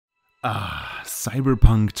Ah,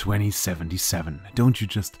 Cyberpunk 2077. Don't you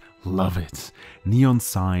just love it? Neon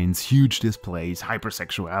signs, huge displays,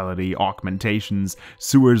 hypersexuality, augmentations,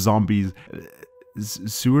 sewer zombies.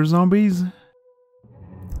 Sewer zombies?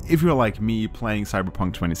 If you're like me, playing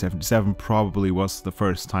Cyberpunk 2077 probably was the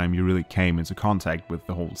first time you really came into contact with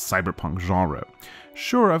the whole cyberpunk genre.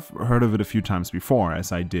 Sure, I've heard of it a few times before,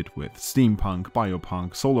 as I did with steampunk,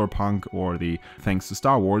 biopunk, solarpunk, or the, thanks to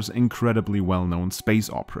Star Wars, incredibly well-known space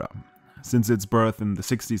opera. Since its birth in the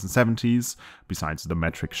 60s and 70s, besides the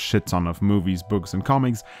metric shit-ton of movies, books and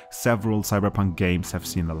comics, several cyberpunk games have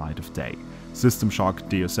seen the light of day. System Shock,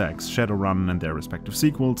 Deus Ex, Shadowrun and their respective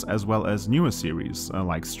sequels, as well as newer series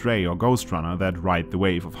like Stray or Ghost Runner that ride the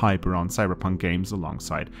wave of hype around cyberpunk games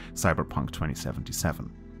alongside Cyberpunk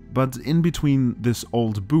 2077. But in between this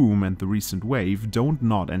old boom and the recent wave,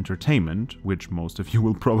 Dontnod Entertainment, which most of you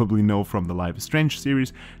will probably know from the Life is Strange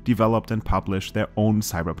series, developed and published their own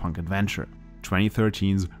cyberpunk adventure,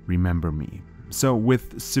 2013's Remember Me. So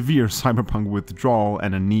with severe cyberpunk withdrawal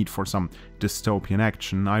and a need for some dystopian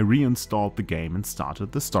action, I reinstalled the game and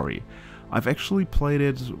started the story. I've actually played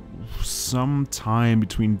it sometime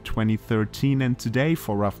between 2013 and today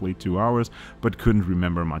for roughly 2 hours, but couldn't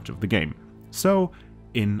remember much of the game. So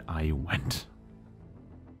in I went.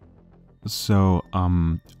 So,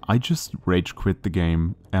 I just rage quit the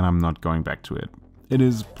game and I'm not going back to it. It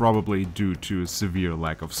is probably due to a severe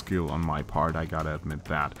lack of skill on my part, I gotta admit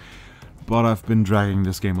that. But I've been dragging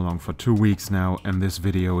this game along for 2 weeks now and this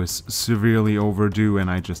video is severely overdue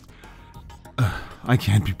and I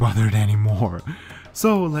can't be bothered anymore.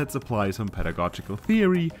 So let's apply some pedagogical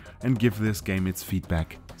theory and give this game its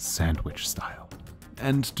feedback sandwich style.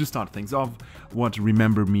 And to start things off, what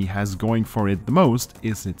Remember Me has going for it the most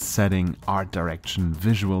is its setting, art direction,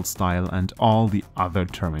 visual style and all the other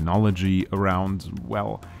terminology around,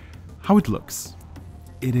 well, how it looks.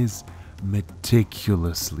 It is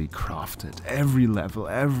meticulously crafted. Every level,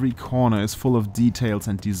 every corner is full of details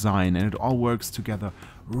and design and it all works together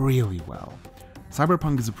really well.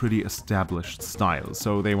 Cyberpunk is a pretty established style,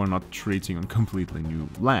 so they were not treating on completely new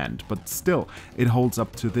land, but still, it holds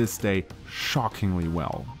up to this day shockingly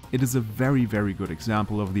well. It is a very good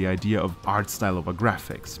example of the idea of art style over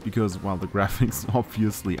graphics, because while the graphics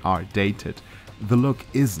obviously are dated, the look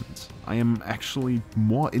isn't. I am actually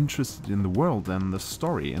more interested in the world than the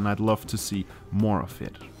story, and I'd love to see more of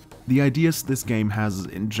it. The ideas this game has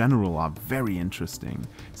in general are very interesting.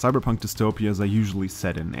 Cyberpunk dystopias are usually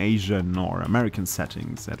set in Asian or American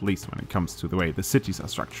settings, at least when it comes to the way the cities are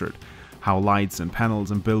structured, how lights and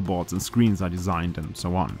panels and billboards and screens are designed and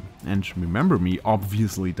so on. And Remember Me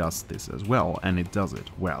obviously does this as well, and it does it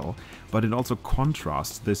well, but it also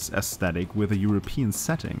contrasts this aesthetic with a European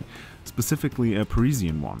setting, specifically a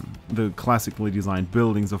Parisian one. The classically designed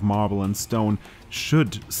buildings of marble and stone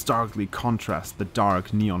should starkly contrast the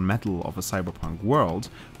dark neon metal of a cyberpunk world,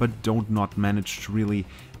 but don't not manage to really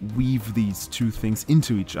weave these two things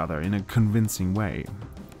into each other in a convincing way.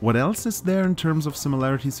 What else is there in terms of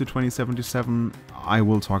similarities to 2077? I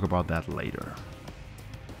will talk about that later.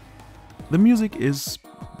 The music is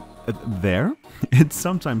there. It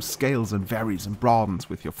sometimes scales and varies and broadens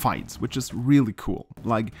with your fights, which is really cool.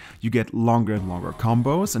 Like, you get longer and longer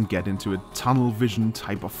combos and get into a tunnel vision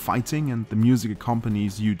type of fighting, and the music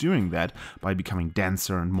accompanies you doing that by becoming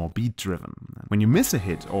denser and more beat driven. When you miss a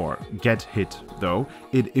hit or get hit though,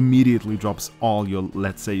 it immediately drops all your,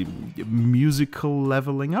 let's say, musical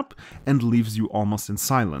leveling up and leaves you almost in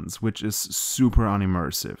silence, which is super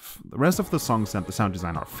unimmersive. The rest of the songs and the sound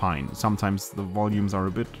design are fine. Sometimes the volumes are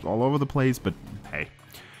a bit all over the place, but hey.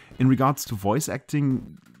 In regards to voice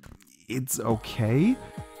acting, it's okay.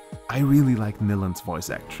 I really like Nillen's voice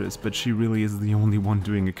actress, but she really is the only one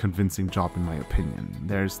doing a convincing job in my opinion.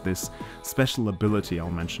 There's this special ability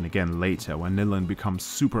I'll mention again later when Nillen becomes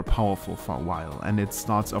super powerful for a while, and it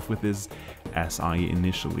starts off with this, as I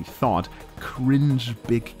initially thought, cringe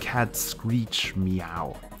big cat screech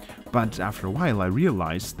meow. But after a while I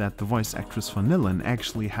realized that the voice actress for Nillen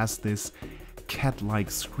actually has this cat-like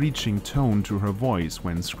screeching tone to her voice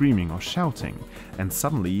when screaming or shouting, and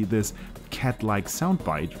suddenly this cat-like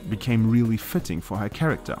soundbite became really fitting for her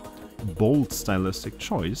character. Bold stylistic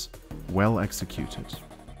choice, well executed.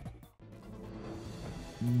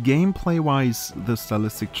 Gameplay-wise, the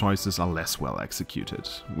stylistic choices are less well executed.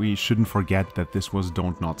 We shouldn't forget that this was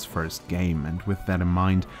Dontnod's first game, and with that in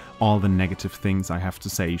mind, all the negative things I have to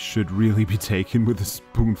say should really be taken with a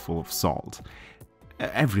spoonful of salt.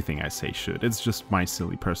 Everything I say should, it's just my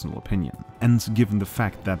silly personal opinion. And given the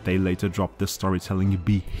fact that they later dropped the storytelling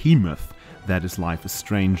behemoth that is Life is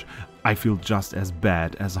Strange, I feel just as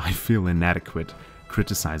bad as I feel inadequate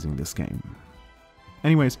criticizing this game.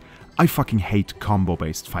 Anyways, I fucking hate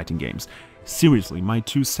combo-based fighting games. Seriously, my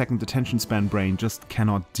 2-second attention span brain just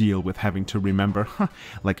cannot deal with having to remember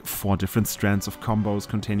like 4 different strands of combos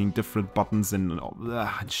containing different buttons and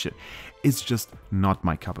shit. It's just not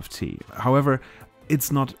my cup of tea. However,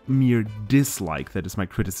 it's not mere dislike that is my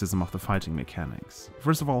criticism of the fighting mechanics.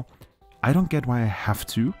 First of all, I don't get why I have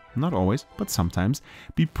to, not always, but sometimes,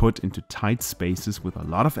 be put into tight spaces with a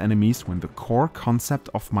lot of enemies when the core concept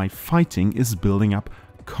of my fighting is building up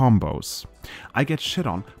combos. I get shit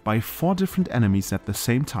on by 4 different enemies at the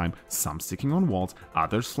same time, some sticking on walls,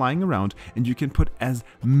 others flying around, and you can put as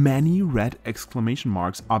many red exclamation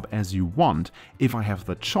marks up as you want. If I have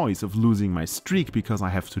the choice of losing my streak because I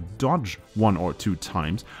have to dodge 1 or 2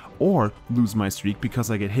 times, or lose my streak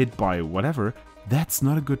because I get hit by whatever, that's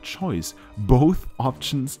not a good choice. Both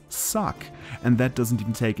options suck. And that doesn't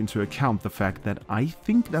even take into account the fact that I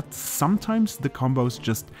think that sometimes the combos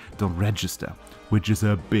just don't register, which is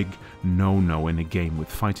a big no-no in a game with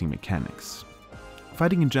fighting mechanics.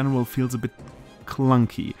 Fighting in general feels a bit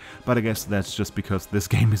clunky, but I guess that's just because this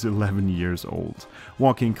game is 11 years old.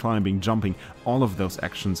 Walking, climbing, jumping, all of those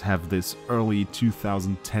actions have this early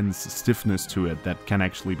 2010s stiffness to it that can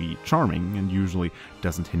actually be charming and usually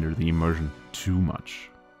doesn't hinder the immersion too much.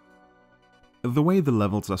 The way the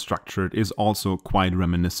levels are structured is also quite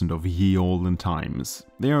reminiscent of ye olden times.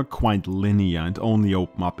 They are quite linear and only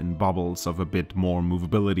open up in bubbles of a bit more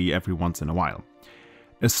movability every once in a while.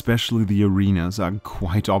 Especially the arenas are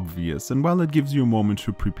quite obvious, and while it gives you a moment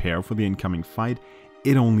to prepare for the incoming fight,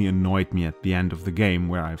 it only annoyed me at the end of the game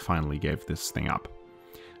where I finally gave this thing up.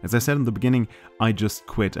 As I said in the beginning, I just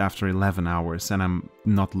quit after 11 hours and I'm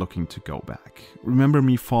not looking to go back. Remember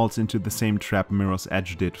Me falls into the same trap Mirror's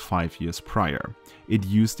Edge did 5 years prior. It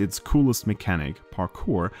used its coolest mechanic,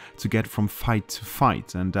 parkour, to get from fight to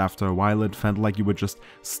fight, and after a while it felt like you were just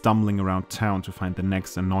stumbling around town to find the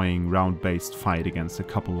next annoying round-based fight against a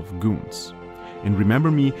couple of goons. In Remember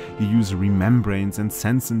Me, you use remembrance and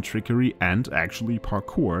sense and trickery and actually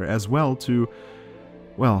parkour as well to,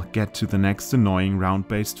 well, get to the next annoying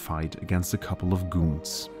round-based fight against a couple of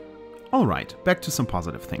goons. Alright, back to some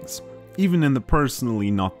positive things. Even in the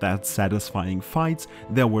personally not that satisfying fights,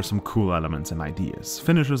 there were some cool elements and ideas.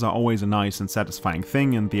 Finishers are always a nice and satisfying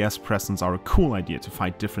thing, and the S-Presents are a cool idea to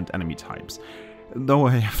fight different enemy types. Though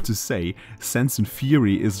I have to say, Sense and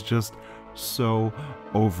Fury is just so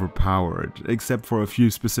overpowered. Except for a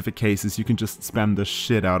few specific cases, you can just spam the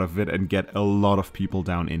shit out of it and get a lot of people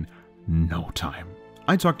down in no time.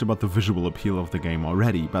 I talked about the visual appeal of the game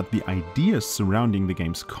already, but the ideas surrounding the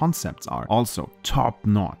game's concepts are also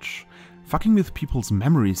top-notch. Fucking with people's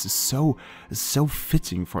memories is so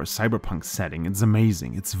fitting for a cyberpunk setting. It's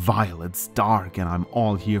amazing, it's vile, it's dark, and I'm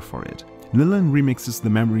all here for it. Lillian remixes the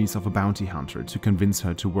memories of a bounty hunter to convince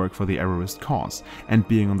her to work for the errorist cause, and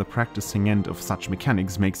being on the practicing end of such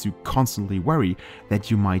mechanics makes you constantly worry that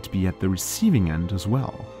you might be at the receiving end as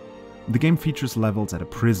well. The game features levels at a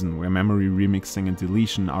prison where memory remixing and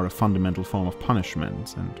deletion are a fundamental form of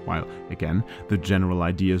punishment, and while, again, the general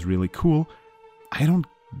idea is really cool, I don't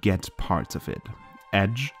get parts of it.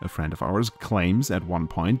 Edge, a friend of ours, claims at one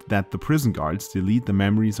point that the prison guards delete the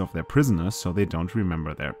memories of their prisoners so they don't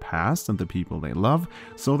remember their past and the people they love,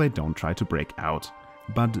 so they don't try to break out.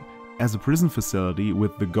 But as a prison facility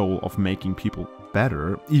with the goal of making people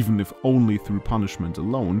better, even if only through punishment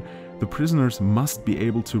alone, the prisoners must be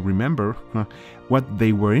able to remember what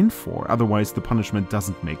they were in for, otherwise the punishment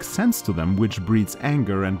doesn't make sense to them, which breeds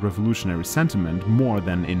anger and revolutionary sentiment more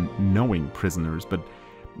than in knowing prisoners, but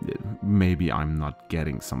maybe I'm not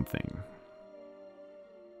getting something.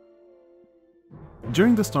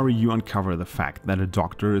 During the story, you uncover the fact that a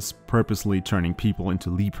doctor is purposely turning people into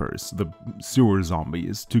leapers, the sewer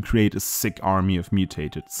zombies, to create a sick army of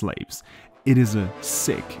mutated slaves. It is a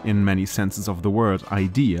sick, in many senses of the word,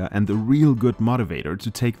 idea and a real good motivator to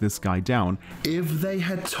take this guy down. If they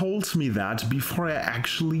had told me that before I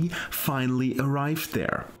actually finally arrived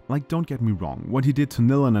there. Like, don't get me wrong, what he did to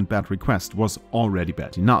Nillan and Bad Request was already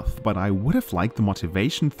bad enough, but I would have liked the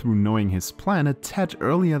motivation through knowing his plan a tad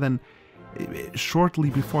earlier than shortly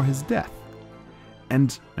before his death.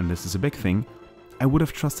 And this is a big thing, I would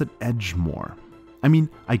have trusted Edge more. I mean,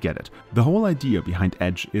 I get it. The whole idea behind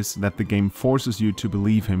Edge is that the game forces you to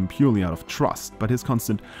believe him purely out of trust, but his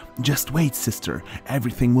constant, "Just wait, sister,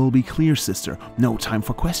 everything will be clear, sister, no time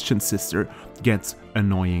for questions, sister," gets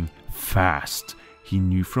annoying fast. He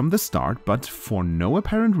knew from the start, but for no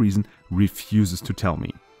apparent reason, refuses to tell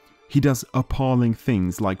me. He does appalling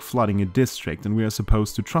things like flooding a district, and we are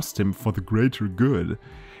supposed to trust him for the greater good.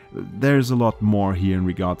 There's a lot more here in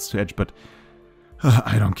regards to Edge, but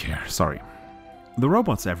I don't care, sorry. The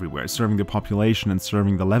robots everywhere, serving the population and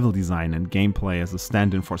serving the level design and gameplay as a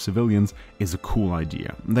stand-in for civilians, is a cool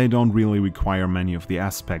idea. They don't really require many of the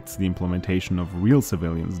aspects the implementation of real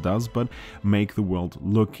civilians does, but make the world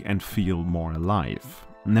look and feel more alive.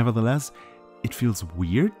 Nevertheless, it feels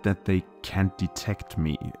weird that they can't detect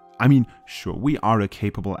me. I mean, sure, we are a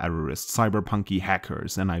capable errorist, cyberpunky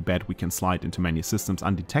hackers, and I bet we can slide into many systems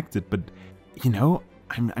undetected, but, you know,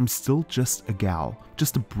 I'm still just a gal,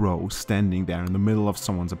 just a bro standing there in the middle of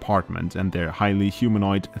someone's apartment, and their highly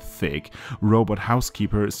humanoid, thick robot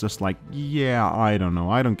housekeeper is just like, yeah, I don't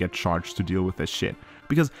know, I don't get charged to deal with this shit,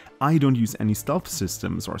 because I don't use any stealth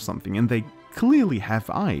systems or something, and they clearly have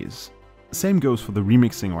eyes. Same goes for the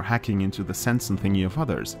remixing or hacking into the sense and thingy of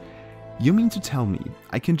others. You mean to tell me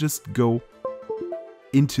I can just go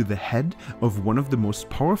into the head of one of the most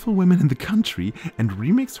powerful women in the country and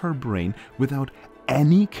remix her brain without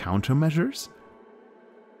any countermeasures?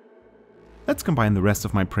 Let's combine the rest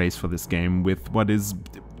of my praise for this game with what is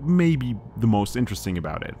maybe the most interesting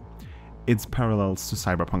about it: its parallels to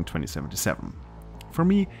Cyberpunk 2077. For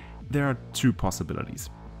me, there are two possibilities.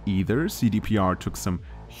 Either CDPR took some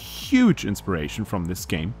huge inspiration from this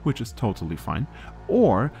game, which is totally fine,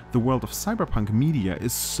 or the world of cyberpunk media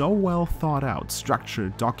is so well thought out,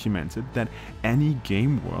 structured, documented that any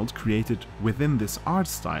game world created within this art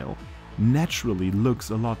style naturally looks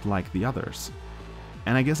a lot like the others.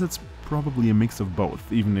 And I guess it's probably a mix of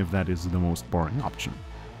both, even if that is the most boring option.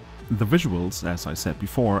 The visuals, as I said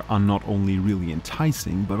before, are not only really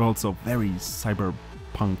enticing, but also very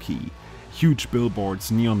cyberpunky. Huge billboards,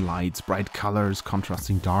 neon lights, bright colors,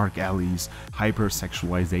 contrasting dark alleys,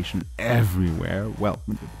 hypersexualization everywhere. Well,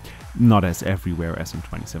 not as everywhere as in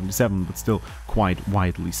 2077, but still quite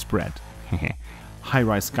widely spread.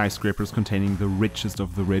 High-rise skyscrapers containing the richest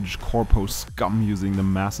of the rich, corpo scum using the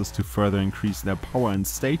masses to further increase their power and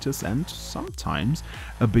status, and sometimes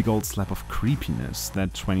a big old slap of creepiness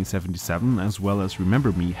that 2077 as well as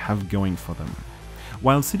Remember Me have going for them.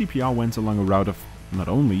 While CDPR went along a route of not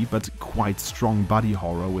only, but quite strong body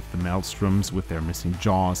horror with the maelstroms with their missing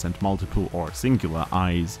jaws and multiple or singular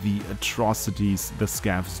eyes, the atrocities the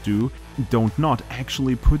scavs do, Dontnod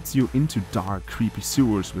actually puts you into dark, creepy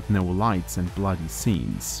sewers with no lights and bloody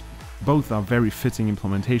scenes. Both are very fitting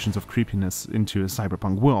implementations of creepiness into a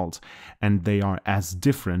cyberpunk world, and they are as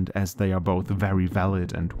different as they are both very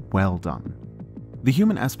valid and well done. The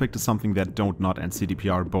human aspect is something that Dontnod and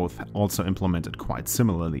CDPR both also implemented quite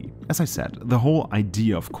similarly. As I said, the whole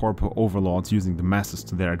idea of corpo overlords using the masses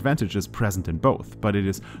to their advantage is present in both, but it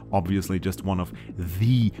is obviously just one of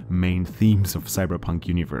the main themes of cyberpunk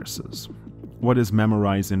universes. What is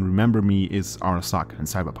memorized in Remember Me is Arasaka and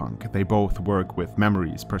Cyberpunk. They both work with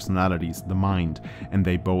memories, personalities, the mind, and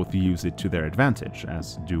they both use it to their advantage,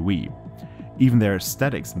 as do we. Even their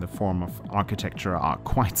aesthetics in the form of architecture are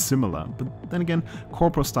quite similar, but then again,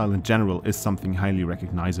 corpo style in general is something highly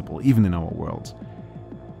recognizable, even in our world.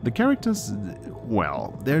 The characters,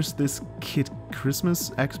 well, there's this kid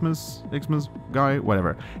Xmas guy,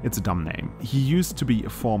 whatever, it's a dumb name. He used to be a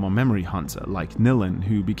former memory hunter, like Nilin,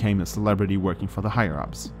 who became a celebrity working for the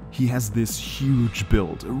higher-ups. He has this huge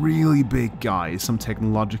build, a really big guy, some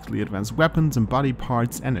technologically advanced weapons and body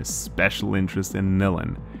parts, and a special interest in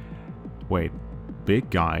Nilin. Wait, big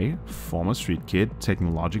guy, former street kid,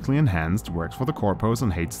 technologically enhanced, works for the corpos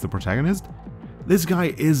and hates the protagonist? This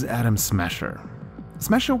guy is Adam Smasher.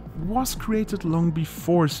 Smasher was created long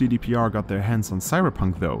before CDPR got their hands on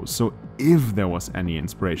Cyberpunk though, so if there was any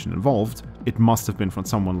inspiration involved, it must have been from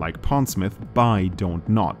someone like Pondsmith by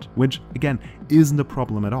Dontnod, which again isn't a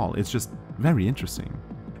problem at all, it's just very interesting.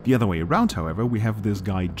 The other way around, however, we have this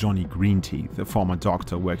guy Johnny Greenteeth, a former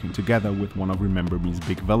doctor working together with one of Remember Me's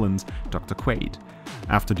big villains, Dr. Quaid.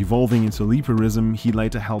 After devolving into leaperism, he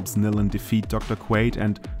later helps Nilin defeat Dr. Quaid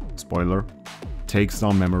and, spoiler, takes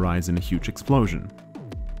down Memorize in a huge explosion.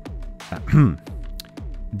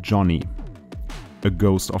 Johnny, a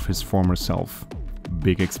ghost of his former self,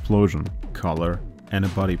 big explosion, color, and a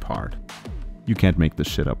body part. You can't make this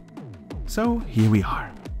shit up. So here we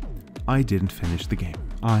are. I didn't finish the game.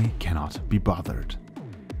 I cannot be bothered.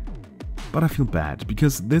 But I feel bad,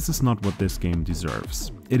 because this is not what this game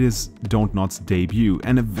deserves. It is Dontnod's debut,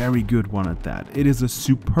 and a very good one at that. It is a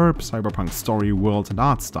superb cyberpunk story, world and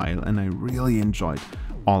art style, and I really enjoyed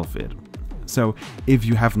all of it. So if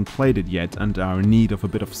you haven't played it yet and are in need of a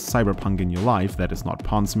bit of cyberpunk in your life that is not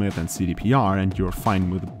Pondsmith and CDPR, and you're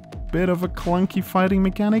fine with a bit of a clunky fighting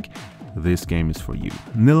mechanic, this game is for you.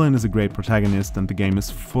 Nilin is a great protagonist and the game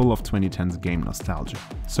is full of 2010's game nostalgia.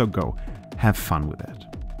 So go, have fun with it.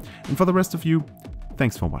 And for the rest of you,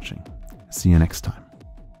 thanks for watching. See you next time.